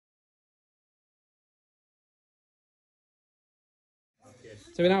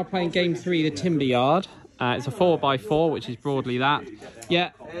So we're now playing game 3, the Timber Yard. It's a 4x4, which is broadly that.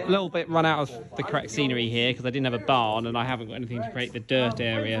 Yeah, a little bit run out of the correct scenery here because I didn't have a barn and I haven't got anything to create the dirt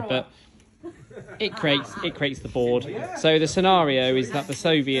area, but it creates the board. So the scenario is that the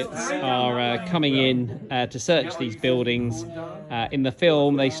Soviets are coming in to search these buildings. In the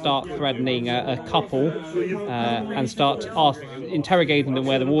film, they start threatening a couple and start interrogating them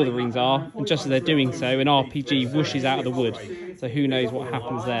where the water rings are. And just as they're doing so, an RPG whooshes out of the wood. So who knows what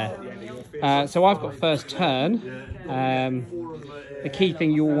happens there. So I've got first turn. The key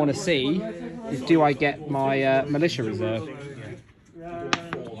thing you'll want to see is, do I get my militia reserve?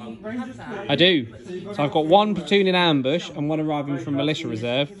 I do. So I've got one platoon in ambush and one arriving from militia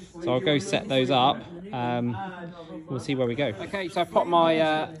reserve. So I'll go set those up. We'll see where we go. Okay, so I've put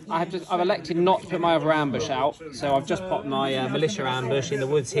my. I've elected not to put my other ambush out. So I've just put my militia ambush in the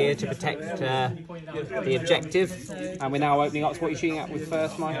woods here to protect the objective. And we're now opening up. So what are you shooting at with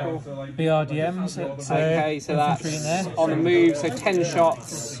first, Michael? BRDMs. Okay, so that's on the move. So 10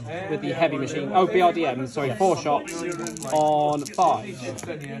 shots with the heavy machine. Oh, BRDMs. Sorry, 4 shots on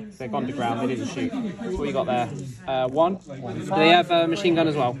 5. They've gone to ground. They didn't shoot. What you got there? 1. Do they have a machine gun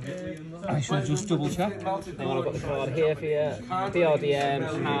as well? I should just double check. Hang on, I've got the card here for you. BRDM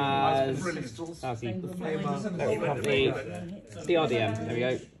has... BRDM, there we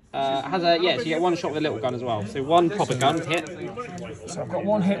go. Has a... Yeah, so you get 1 shot with a little gun as well. So 1 proper gun to hit. So I've got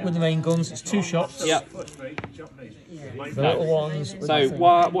 1 hit with the main guns. It's 2 shots. Yep. The little ones... So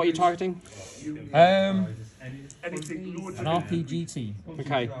what are you targeting? An RPG team.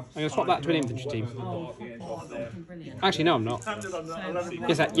 Okay, I'm going to swap that to an infantry team. Actually, no, I'm not.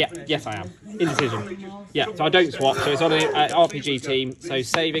 Yes, I am. Indecision. Yeah, so I don't swap, so it's on an RPG team, so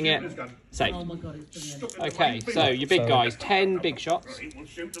saving it, save. Okay, so your big guys, 10 big shots.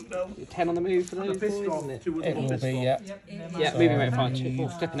 10 on the move for those boys, isn't it? It will be, yeah. Yeah, moving rate 5,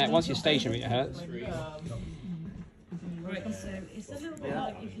 flipping that. Once you're stationary, it hurts. So it's a little bit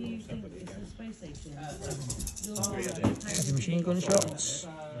like if you think it's a space station. Heavy machine gun shots.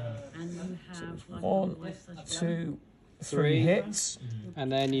 And you have like 1, 2, 3 hits. And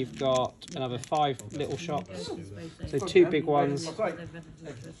then you've got another 5 little shots. So 2 big ones.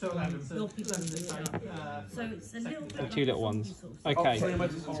 And 2 little ones. Okay,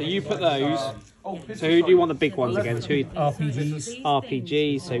 so you put those. So who do you want the big ones against? RPGs.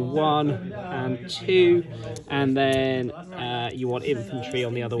 RPGs, so 1 and 2. And then you want infantry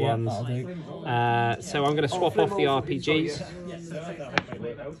on the other ones. So I'm going to swap off the RPGs.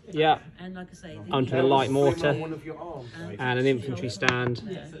 Yeah. Onto the light mortar. And an infantry stand.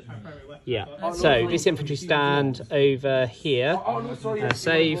 Yeah. So this infantry stand over here.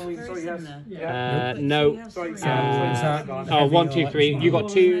 Save. No. 1, 2, 3. You got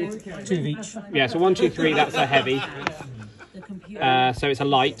 2. 2 of each. Yeah. So 1, 2, 3. That's a heavy. So it's a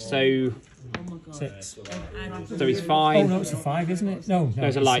light. So 6. So he's fine. Oh no, it's a 5, isn't it? No,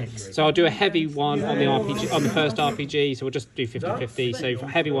 it's a light. 6. So I'll do a heavy one on the RPG, on the first RPG. So we'll just do 50-50. So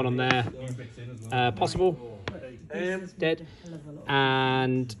heavy one on there. Possible. Dead.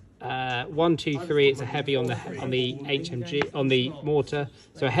 And 1, 2, 3. It's a heavy on the HMG on the mortar.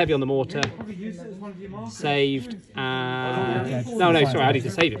 So a heavy on the mortar. Saved. And no, sorry, I need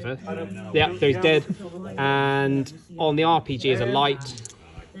to save it first. Yeah, so he's dead. And on the RPG is a light.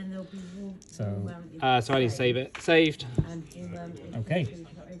 So I need to save it. Saved. Okay.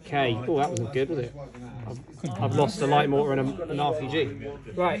 Okay. Oh, that wasn't good, was it? I've lost a light mortar and an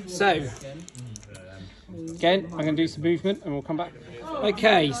RPG. Right. So again, I'm going to do some movement, and we'll come back.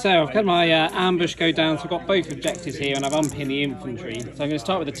 Okay, so I've got my ambush go down, so I've got both objectives here, and I've unpinned the infantry. So I'm going to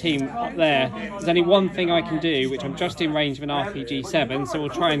start with the team up there. There's only one thing I can do, which I'm just in range of an RPG-7, so we'll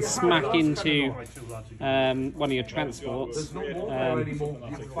try and smack into one of your transports. Part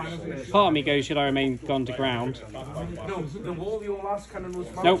of me goes, should I remain gone to ground?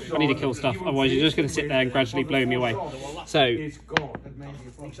 Nope, I need to kill stuff, otherwise you're just going to sit there and gradually blow me away. So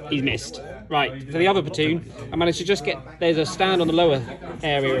he's missed. Right, so the other platoon, I managed to just get, there's a stand on the lower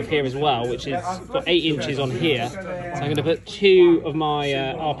area of here as well, which is got 8 inches on here. So I'm going to put 2 of my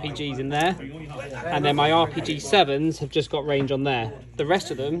RPGs in there, and then my RPG-7s have just got range on there. The rest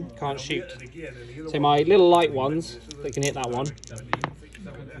of them can't shoot. So my little light ones, that can hit that one,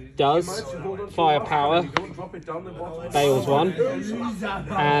 does firepower, bails 1,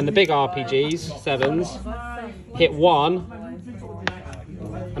 and the big RPGs, 7s, hit 1,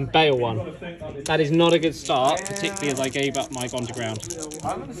 and bail 1. That is not a good start, particularly as I gave up my gone to ground.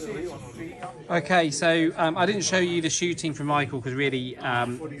 Okay, so I didn't show you the shooting from Michael because really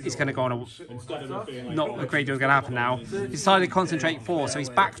it's going to go on not a great deal is going to happen now. He decided to concentrate 4, so he's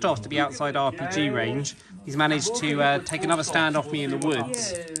backed off to be outside RPG range. he's managed to take another stand off me in the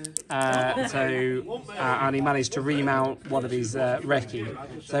woods. And he managed to remount one of his recce.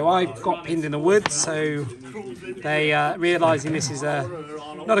 So I got pinned in the woods, so they, realising this is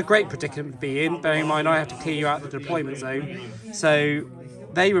not a great predicament to be in, bearing in mind I have to clear you out the deployment zone, so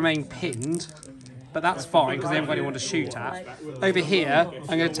they remain pinned, but that's fine because they haven't got anyone to shoot at. Over here,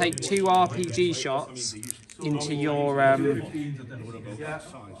 I'm going to take 2 RPG shots into your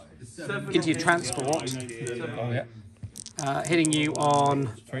transport, hitting you on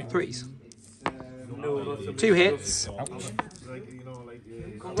 3s. 2 hits,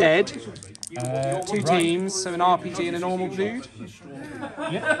 dead. 2 teams, so an RPG and a normal dude.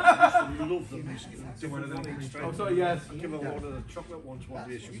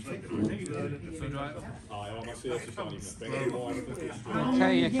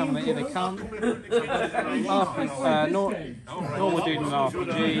 Okay, here come they come. Normal dude and an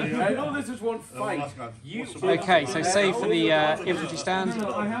RPG. Okay, so save for the infantry stand.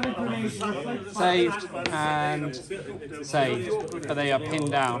 Saved and saved, but they are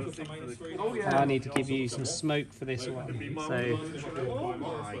pinned down. And I need to give you some smoke for this one. So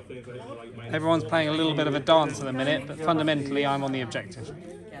everyone's playing a little bit of a dance at the minute, but fundamentally I'm on the objective. So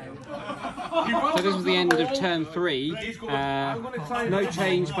this was the end of turn 3. No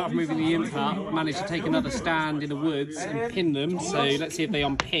change apart from moving the imp up. Managed to take another stand in the woods and pin them. So let's see if they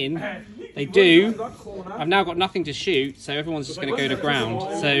unpin. They do. I've now got nothing to shoot, so everyone's just going to go to ground.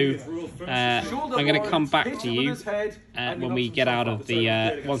 So I'm going to come back to you when we get out of the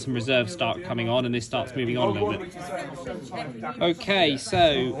once some reserves start coming on and this starts moving on a little bit. Okay,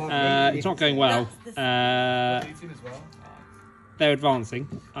 so it's not going well. They're advancing.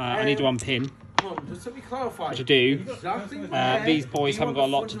 I need to unpin, which I do. These boys haven't got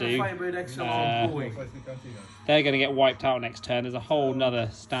a lot to do. They're going to get wiped out next turn. There's a whole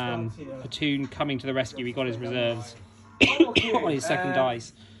nother stand platoon coming to the rescue. He got his reserves on his second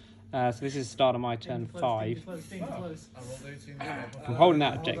dice. So this is the start of my turn 5. I'm holding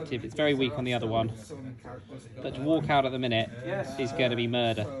that objective. It's very weak on the other one. But to walk out at the minute is going to be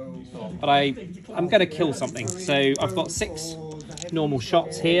murder. But I'm going to kill something. So I've got 6 normal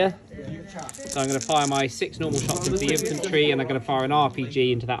shots here. So I'm going to fire my 6 normal shots into the infantry, and I'm going to fire an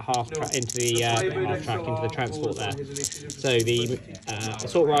RPG into that into the transport there. So the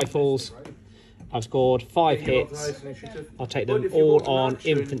assault rifles, I've scored 5 hits. I'll take them all on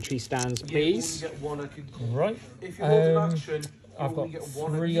infantry stands, please. Right. I've got 3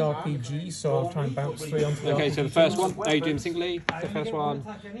 RPGs, so I'll try and bounce 3 onto the Okay, so the first one, are you doing singly? The first one,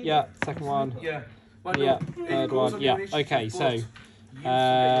 yeah. Second one, yeah. Third one, yeah. Okay, so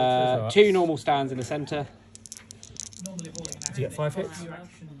 2 normal stands in the centre. Did you get 5 hits? Yeah.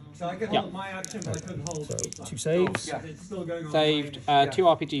 So 2 saves. Saved. 2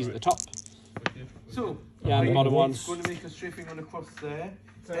 RPGs at the top. Yeah, and the bottom ones. Fine.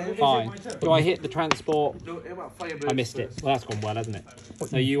 Do I hit the transport? I missed it. Well, that's gone well, hasn't it?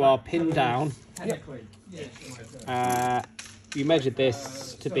 So you are pinned down. You measured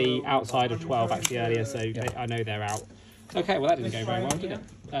this to be outside of 12 actually earlier, so I know they're out. Okay, well that didn't go very well, did it?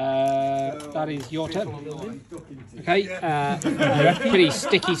 That is your turn. Okay, pretty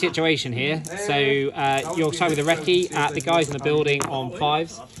sticky situation here. So you'll start with the recce. The guys in the building on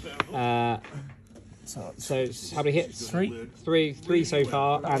 5s. So how many hits? 3. 3 so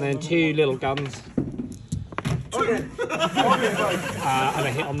far, and then 2 little guns. And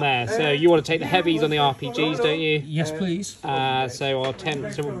a hit on there. So you want to take the heavies on the RPGs, don't you? Yes, please. So I'll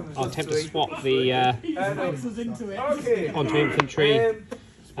attempt to swap the onto infantry.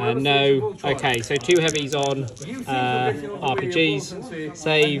 No. Okay, so 2 heavies on RPGs.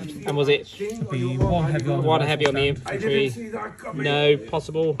 Saved. And was it? Be 1 heavy on the 1 heavy on the infantry. No.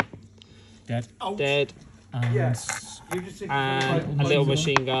 Possible. Dead. Dead. And a little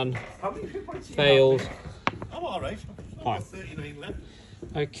machine gun. Failed. Fine.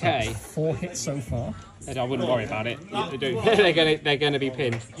 Okay. 4 hits so far. I wouldn't worry about it. They're going to be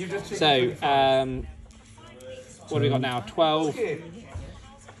pinned. So what do we got now? 12.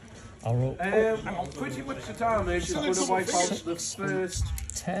 I'll roll. Pretty much the damage is going to wipe out the first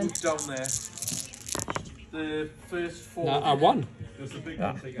 10 down there. The first 4. No, 1.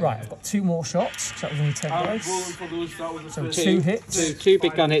 Right, I've got 2 more shots. That was only 10 dice. So 2 hits. So 2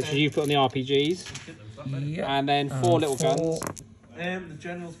 big gun hits you put on the RPGs. Yep. And then 4 little guns. The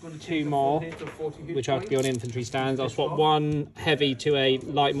general's going to 2 more, which have to be on infantry stands. I'll swap 1 heavy to a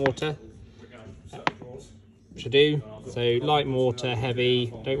light mortar. Which I do. So light mortar,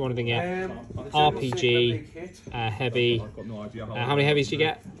 heavy. Don't want anything yet. RPG, heavy. How many heavies do you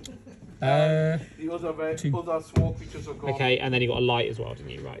get? 2. Okay, and then you got a light as well, didn't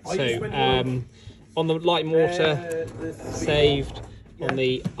you? Right. So on the light mortar saved, on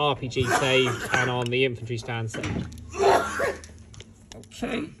the RPG saved, and on the infantry stand saved.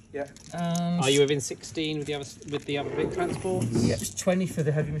 Okay. Yeah. Are you within 16 with the other big transports? Yeah, it's 20 for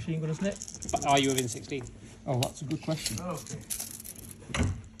the heavy machine gun, isn't it? But are you within 16? Oh, that's a good question. Okay.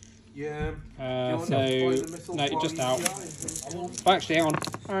 Yeah. So no, just out. Well, actually, hang on.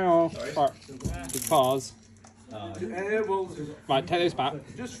 Right. Because right, take those back.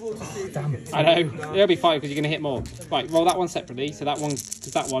 Damn. I know they'll be fine because you're going to hit more. Right, roll that one separately. So that one,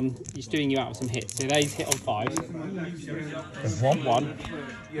 because that one is doing you out with some hits. So these hit on 5. There's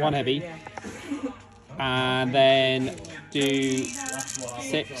One heavy, and then do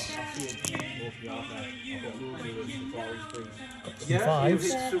 6.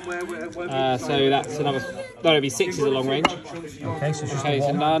 Fives. So that's another. No, it'll be 6 is a long range. Okay, so it's just Okay, so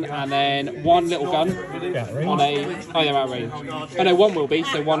one. none, and then one little gun Yeah, range. on a. Oh, they're out of range. Oh no, one will be.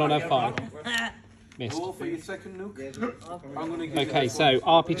 So one on a 5. Missed. For your second nuke. I'm gonna give Okay, so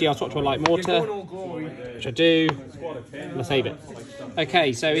RPG, I'll swap to a light mortar, which I do. And I save it.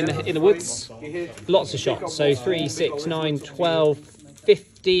 Okay, so in the woods, lots of shots. So 3, 6, 9, 12,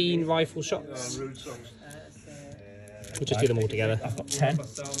 15 rifle shots. We'll just do them all together. I've got 10.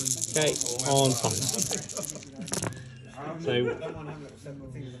 Okay, on 5. So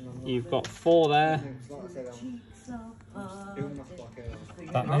you've got 4 there.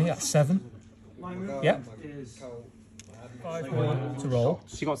 That many, that's 7. Yep. 5 more to roll.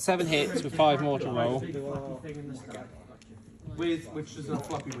 So you've got 7 hits with 5 more to roll. which is a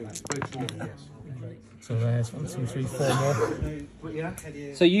floppy wing. So there's 1, 2, 3, 4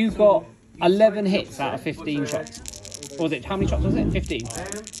 more. So you've got 11 hits out of 15 shots. Or was it, how many shots was it? 15?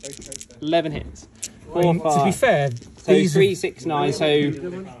 11 hits. 4, To be 5. fair, So these 3, 6, 9. So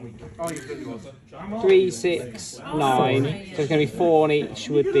 3, 6, 9. So it's going to be 4 on each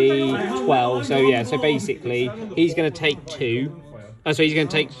would be 12. So yeah, so basically he's going to take 2. Oh, so he's going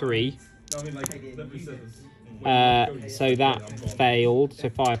to take 3. So that failed. So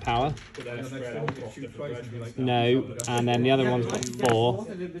firepower. No. And then the other one's got 4.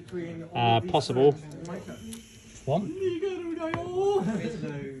 Possible. 1.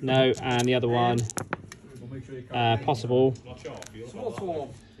 No. And the other one. Possible.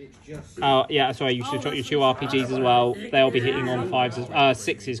 Oh yeah, sorry. You should have shot your 2 RPGs as well. They'll be hitting on 5s,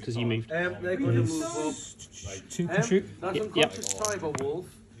 6s because you moved. They're going to move up. 2 can shoot. That's unconscious Tiber Wolf.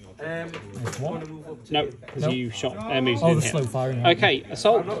 There's 1. No, because Nope. you shot. Moves Oh, didn't the hit. slow firing. Okay,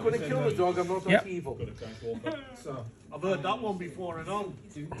 assault. I'm not going to kill the dog. I'm not Yep. evil. I've heard that one before and on.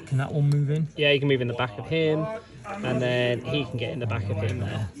 Can that one move in? Yeah, you can move in the back of him, and then he can get in the back of him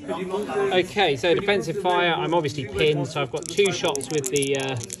there. Okay, so defensive fire. I'm obviously pinned, so I've got 2 shots with the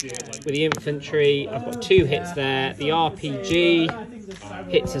infantry. I've got 2 hits there. The RPG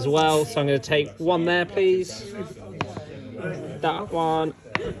hits as well, so I'm going to take 1 there, please. That one,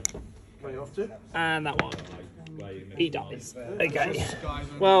 and that one. He dies. Okay.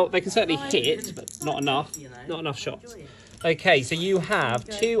 Well, they can certainly hit, but not enough. Not enough shots. Okay, so you have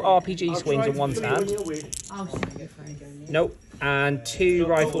 2 RPG swings on one stand. Nope. And 3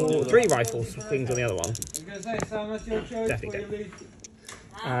 rifle swings on the other one. Definitely dead.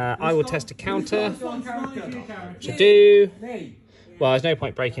 I will test a counter. Which I do. Well, there's no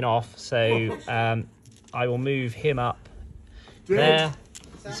point breaking off, so I will move him up there.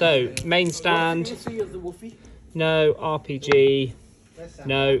 So, main stand. No, RPG.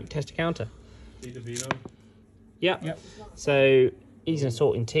 No, test a counter. Yep. So he's an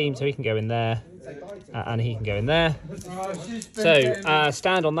assaulting team, so he can go in there, and he can go in there. So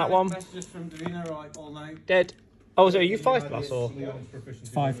stand on that one. Dead. Oh, so are you 5+ or? It's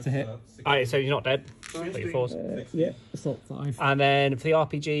 5 to hit. Alright, so you're not dead. But you're 4. Yeah, assault 5. And then for the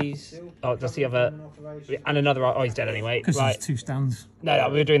RPGs, oh, that's the other, and another. Oh, he's dead anyway. Because Right. there's 2 stands. No,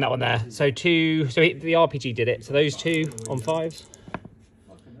 we were doing that one there. So 2. So the RPG did it. So those 2 on 5s.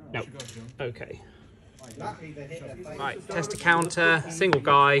 No. Okay. Right. Test a counter. Single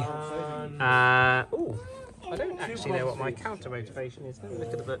guy. Ooh. I don't actually know what my counter motivation is. Let me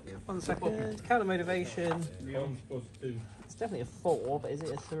look at the book. 1 second. Counter motivation. It's definitely a 4, but is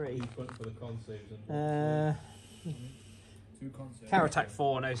it a 3? Counter attack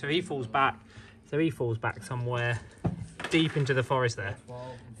 4. No, so he falls back. So he falls back somewhere deep into the forest there,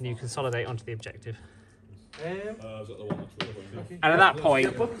 and you consolidate onto the objective. And at that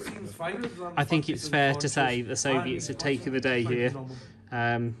point, I think it's fair to say the Soviets have taken the day here.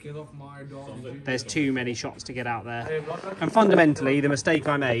 There's too many shots to get out there. And fundamentally, the mistake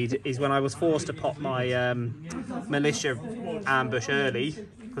I made is when I was forced to pop my militia ambush early,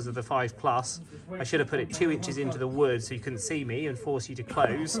 because of the 5+. I should have put it 2 inches into the wood so you couldn't see me and force you to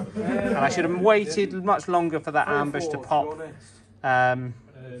close. And I should have waited much longer for that ambush to pop.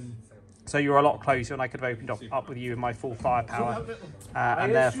 So you were a lot closer and I could have opened up with you in my full firepower.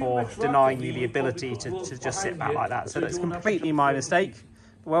 And therefore denying you the ability to just sit back like that. So that's completely my mistake.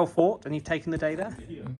 Well fought, and you've taken the day there.